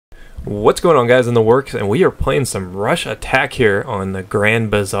What's going on, guys, in the works? And we are playing some Rush Attack here on the Grand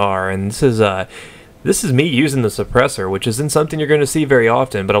Bazaar, and this is me using the suppressor, which isn't something you're going to see very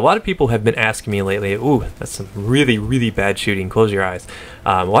often, but a lot of people have been asking me lately. Ooh, that's some really bad shooting. Close your eyes.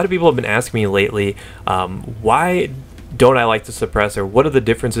 A lot of people have been asking me lately, why don't I like the suppressor? What are the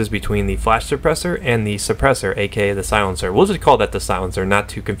differences between the flash suppressor and the suppressor, aka the silencer? We'll just call that the silencer, not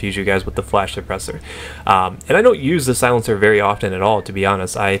to confuse you guys with the flash suppressor. And I don't use the silencer very often at all, to be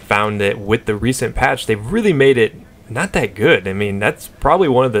honest. I found that with the recent patch, they've really made it not that good. I mean, that's probably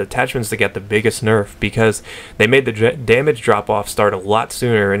one of the attachments that got the biggest nerf, because they made the damage drop off start a lot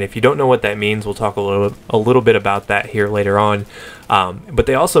sooner. And if you don't know what that means, we'll talk a little bit about that here later on. But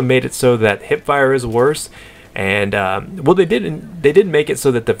they also made it so that hipfire is worse. And well, they did make it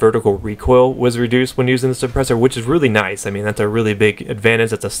so that the vertical recoil was reduced when using the suppressor, which is really nice. I mean, that's a really big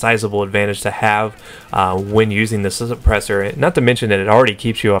advantage. That's a sizable advantage to have when using the suppressor. Not to mention that it already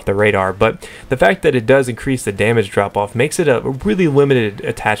keeps you off the radar, but the fact that it does increase the damage drop off makes it a really limited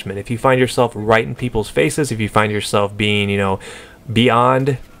attachment. If you find yourself right in people's faces, if you find yourself being, you know,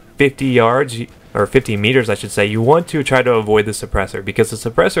 beyond 50 yards, or 50 meters I should say, you want to try to avoid the suppressor, because the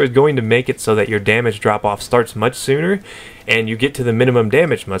suppressor is going to make it so that your damage drop off starts much sooner and you get to the minimum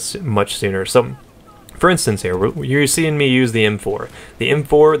damage much sooner. So for instance here, you're seeing me use the M4. The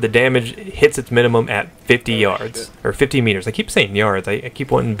M4, the damage hits its minimum at 50 yards, or 50 meters. I keep saying yards. I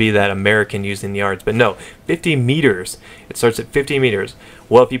keep wanting to be that American using yards, but no, 50 meters. It starts at 50 meters.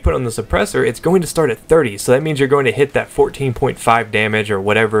 Well, if you put on the suppressor, it's going to start at 30, so that means you're going to hit that 14.5 damage, or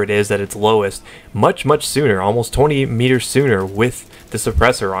whatever it is at its lowest, much sooner, almost 20 meters sooner with the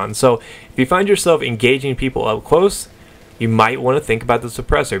suppressor on. So if you find yourself engaging people up close, you might want to think about the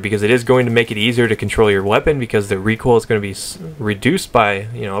suppressor, because it is going to make it easier to control your weapon, because the recoil is going to be reduced by,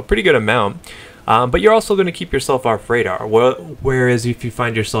 you know, a pretty good amount. But you're also going to keep yourself off radar. Whereas if you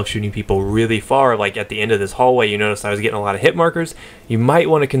find yourself shooting people really far, like at the end of this hallway, you notice I was getting a lot of hit markers, you might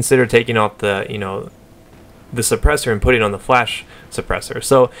want to consider taking off the, you know, the suppressor and putting on the flash suppressor.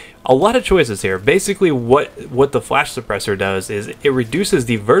 So a lot of choices here. Basically what the flash suppressor does is it reduces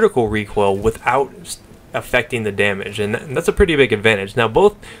the vertical recoil without affecting the damage, and that's a pretty big advantage. Now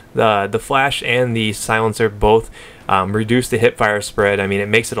both the flash and the silencer both reduce the hipfire spread. I mean, it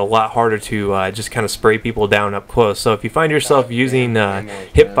makes it a lot harder to just kind of spray people down up close. So if you find yourself using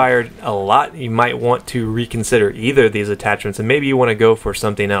hipfire a lot, you might want to reconsider either of these attachments, and maybe you want to go for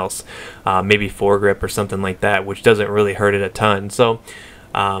something else, maybe foregrip or something like that, which doesn't really hurt it a ton. So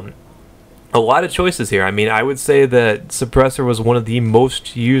a lot of choices here. I mean, I would say that suppressor was one of the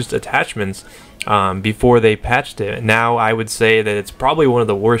most used attachments before they patched it. Now I would say that it's probably one of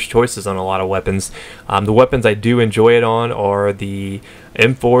the worst choices on a lot of weapons. The weapons I do enjoy it on are the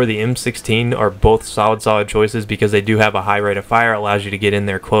M4, the M16 are both solid choices, because they do have a high rate of fire, allows you to get in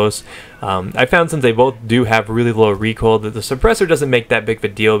there close. I found since they both do have really low recoil, that the suppressor doesn't make that big of a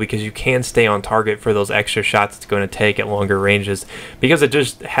deal, because you can stay on target for those extra shots it's going to take at longer ranges, because it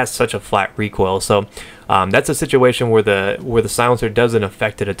just has such a flat recoil. So that's a situation where the silencer doesn't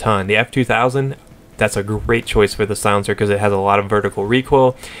affect it a ton. The F2000, that's a great choice for the silencer, because it has a lot of vertical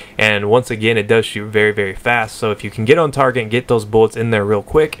recoil, and once again it does shoot very fast. So if you can get on target and get those bullets in there real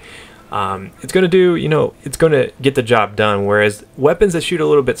quick, it's going to do, you know, it's going to get the job done. Whereas weapons that shoot a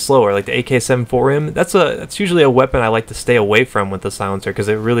little bit slower, like the AK-74M, that's usually a weapon I like to stay away from with the silencer, because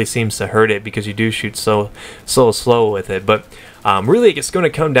it really seems to hurt it, because you do shoot so slow with it. But really, it's going to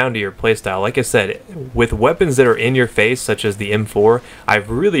come down to your playstyle. Like I said, with weapons that are in your face, such as the M4, I've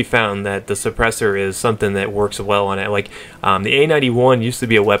really found that the suppressor is something that works well on it. Like the A91 used to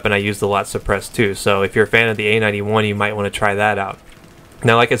be a weapon I used a lot suppressed too. So if you're a fan of the A91, you might want to try that out.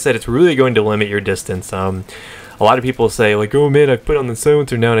 Now, like I said, it's really going to limit your distance. A lot of people say, like, oh man, I put on the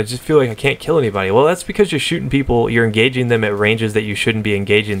silencer now and I just feel like I can't kill anybody. Well, that's because you're shooting people, you're engaging them at ranges that you shouldn't be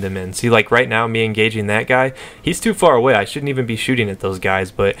engaging them in. See, like right now, me engaging that guy, he's too far away. I shouldn't even be shooting at those guys.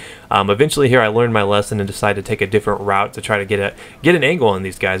 But eventually here I learned my lesson and decided to take a different route to try to get an angle on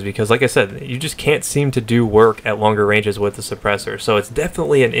these guys, because like I said, you just can't seem to do work at longer ranges with the suppressor. So it's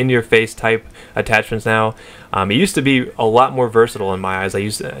definitely an in-your-face type attachments now. It used to be a lot more versatile in my eyes. I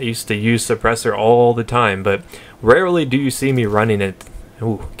used to use suppressor all the time, but rarely do you see me running it.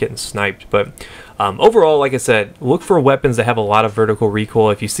 Ooh, getting sniped. But overall, like I said, look for weapons that have a lot of vertical recoil.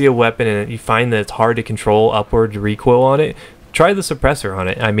 If you see a weapon and you find that it's hard to control upward recoil on it, try the suppressor on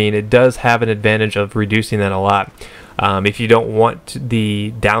it. I mean, it does have an advantage of reducing that a lot. If you don't want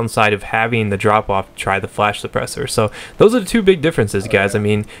the downside of having the drop off, try the flash suppressor. So those are the two big differences, guys. I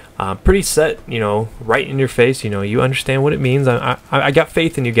mean, pretty set, you know, right in your face. You know, you understand what it means. I got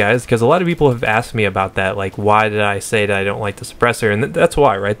faith in you guys, because a lot of people have asked me about that, like, why did I say that I don't like the suppressor? And that's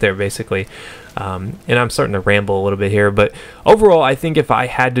why, right there, basically. And I'm starting to ramble a little bit here, but overall, I think if I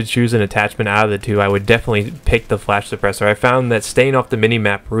had to choose an attachment out of the two, I would definitely pick the flash suppressor. I found that staying off the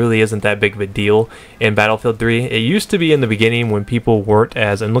minimap really isn't that big of a deal in Battlefield 3. It used to be in the beginning when people weren't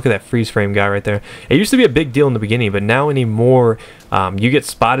as, and look at that freeze frame guy right there. It used to be a big deal in the beginning, but now anymore, you get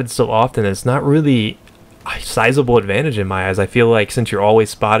spotted so often, it's not really a sizable advantage in my eyes. I feel like since you're always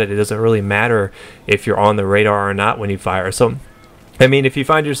spotted, it doesn't really matter if you're on the radar or not when you fire. So I mean, if you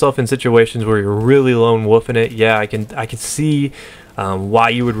find yourself in situations where you're really lone wolfing it, yeah, I can see why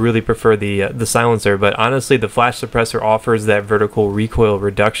you would really prefer the silencer. But honestly, the flash suppressor offers that vertical recoil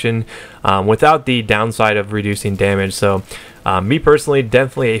reduction without the downside of reducing damage. So me personally,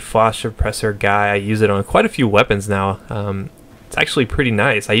 definitely a flash suppressor guy. I use it on quite a few weapons now. It's actually pretty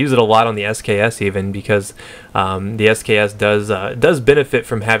nice. I use it a lot on the SKS even, because the SKS does benefit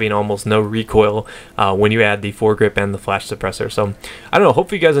from having almost no recoil when you add the foregrip and the flash suppressor. So I don't know,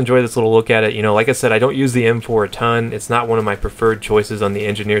 hopefully you guys enjoy this little look at it. You know, like I said, I don't use the M4 a ton. It's not one of my preferred choices on the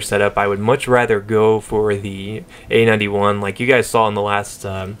engineer setup. I would much rather go for the A91, like you guys saw in the last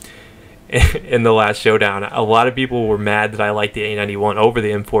in the last showdown. A lot of people were mad that I like the A91 over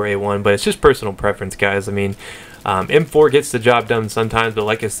the M4A1, but it's just personal preference, guys. I mean, M4 gets the job done sometimes, but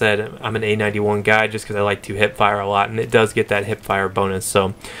like I said, I'm an A91 guy just because I like to hip fire a lot, and it does get that hip fire bonus.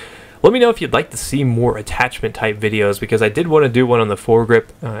 So let me know if you'd like to see more attachment type videos, because I did want to do one on the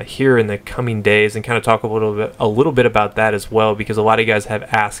foregrip here in the coming days, and kind of talk a little bit about that as well, because a lot of you guys have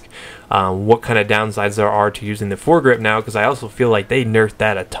asked what kind of downsides there are to using the foregrip now, because I also feel like they nerfed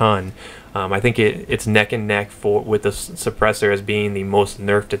that a ton. I think it's neck and neck with the suppressor as being the most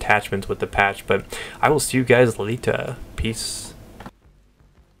nerfed attachments with the patch. But I will see you guys later. Peace.